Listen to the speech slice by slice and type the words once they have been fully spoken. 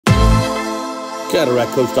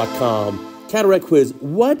CataractCoach.com. Cataract Quiz.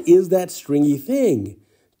 What is that stringy thing?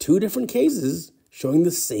 2 different cases showing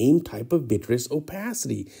the same type of vitreous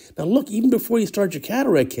opacity. Now look, even before you start your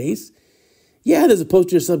cataract case, yeah, there's a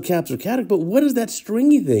posterior subcapsular cataract, but what is that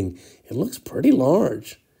stringy thing? It looks pretty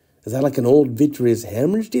large. Is that like an old vitreous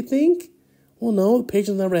hemorrhage, do you think? Well, no, the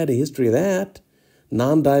patient's never had a history of that.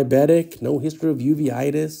 Non-diabetic, no history of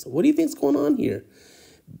uveitis. What do you think's going on here?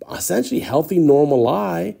 Essentially healthy, normal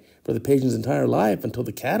eye for the patient's entire life until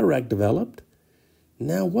the cataract developed.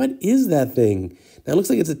 Now, what is that thing? Now, it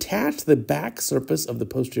looks like it's attached to the back surface of the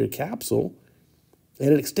posterior capsule,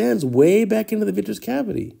 and it extends way back into the vitreous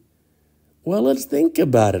cavity. Well, let's think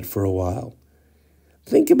about it for a while.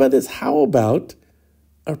 Think about this. How about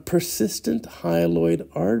a persistent hyaloid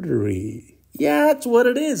artery? Yeah, that's what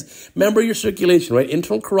it is. Remember your circulation, right?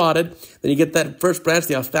 Internal carotid. Then you get that first branch,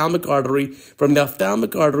 the ophthalmic artery. From the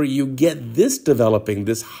ophthalmic artery, you get this developing,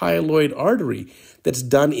 this hyaloid artery that's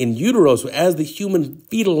done in utero. So as the human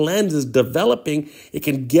fetal lens is developing, it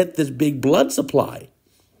can get this big blood supply.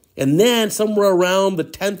 And then somewhere around the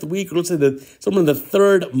 10th week, or let's say somewhere in the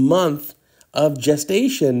 3rd month of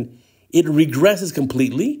gestation, it regresses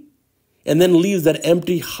completely and then leaves that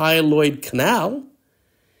empty hyaloid canal.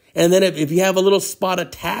 And then if you have a little spot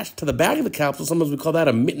attached to the back of the capsule, sometimes we call that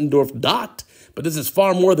a Mittendorf dot, but this is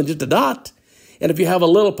far more than just a dot. And if you have a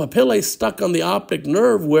little papillae stuck on the optic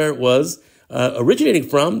nerve where it was originating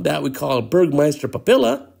from, that we call a Bergmeister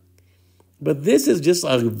papilla. But this is just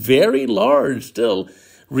a very large, still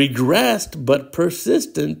regressed but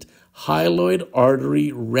persistent hyaloid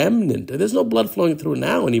artery remnant. There's no blood flowing through it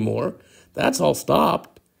now anymore. That's all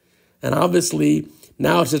stopped. And obviously,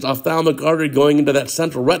 now it's just ophthalmic artery going into that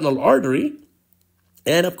central retinal artery.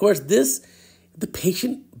 And of course, the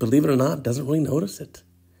patient, believe it or not, doesn't really notice it.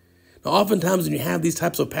 Now, oftentimes when you have these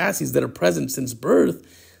types of opacities that are present since birth,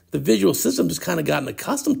 the visual system just kind of gotten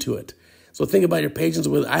accustomed to it. So think about your patients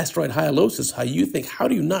with asteroid hyalosis, how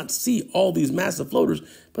do you not see all these massive floaters,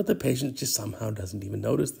 but the patient just somehow doesn't even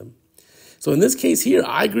notice them. So in this case here,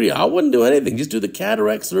 I agree. I wouldn't do anything. Just do the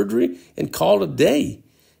cataract surgery and call it a day.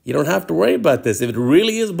 You don't have to worry about this. If it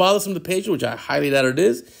really is bothersome to the patient, which I highly doubt it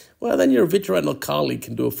is, well, then your vitreoretinal colleague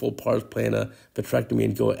can do a full pars plana vitrectomy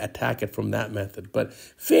and go attack it from that method. But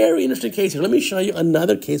very interesting case here. Let me show you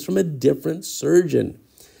another case from a different surgeon.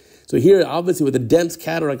 So here, obviously, with a dense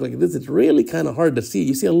cataract like this, it's really kind of hard to see.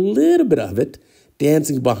 You see a little bit of it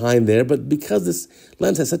dancing behind there, but because this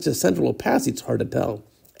lens has such a central opacity, it's hard to tell.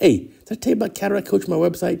 Hey, did I tell you about Cataract Coach, my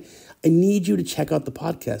website? I need you to check out the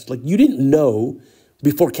podcast. Like, you didn't know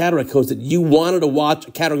before Cataract Coach that you wanted to watch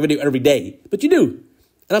a cataract video every day, but you do.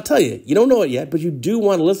 And I'll tell you, you don't know it yet, but you do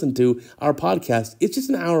want to listen to our podcast. It's just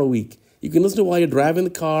an hour a week. You can listen to it while you're driving the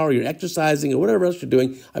car or you're exercising or whatever else you're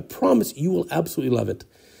doing. I promise you will absolutely love it.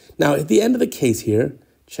 Now, at the end of the case here,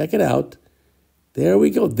 check it out. There we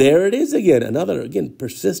go. There it is again. Another,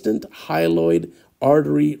 persistent hyaloid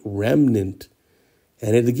artery remnant.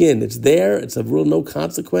 And it's there. It's of real no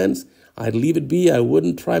consequence. I'd leave it be. I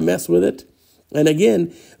wouldn't try mess with it. And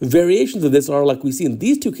again, variations of this are, like we see in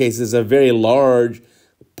these 2 cases, a very large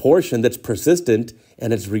portion that's persistent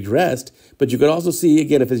and it's regressed. But you can also see,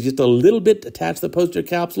 again, if it's just a little bit attached to the posterior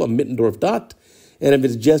capsule, a Mittendorf dot. And if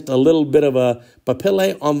it's just a little bit of a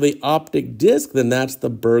papillae on the optic disc, then that's the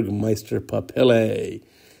Bergmeister papillae.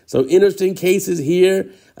 So interesting cases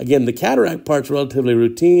here. Again, the cataract part's relatively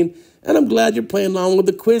routine. And I'm glad you're playing along with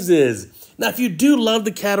the quizzes. Now, if you do love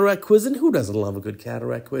the Cataract Quiz, and who doesn't love a good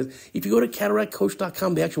Cataract Quiz? If you go to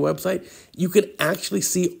CataractCoach.com, the actual website, you can actually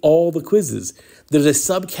see all the quizzes. There's a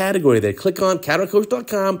subcategory there. Click on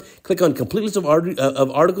CataractCoach.com, click on complete list of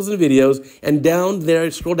articles and videos, and down there,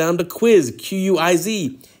 scroll down to Quiz,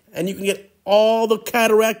 Q-U-I-Z, and you can get all the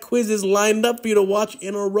cataract quizzes lined up for you to watch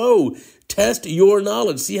in a row. Test your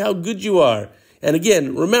knowledge. See how good you are. And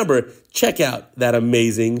again, remember, check out that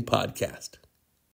amazing podcast.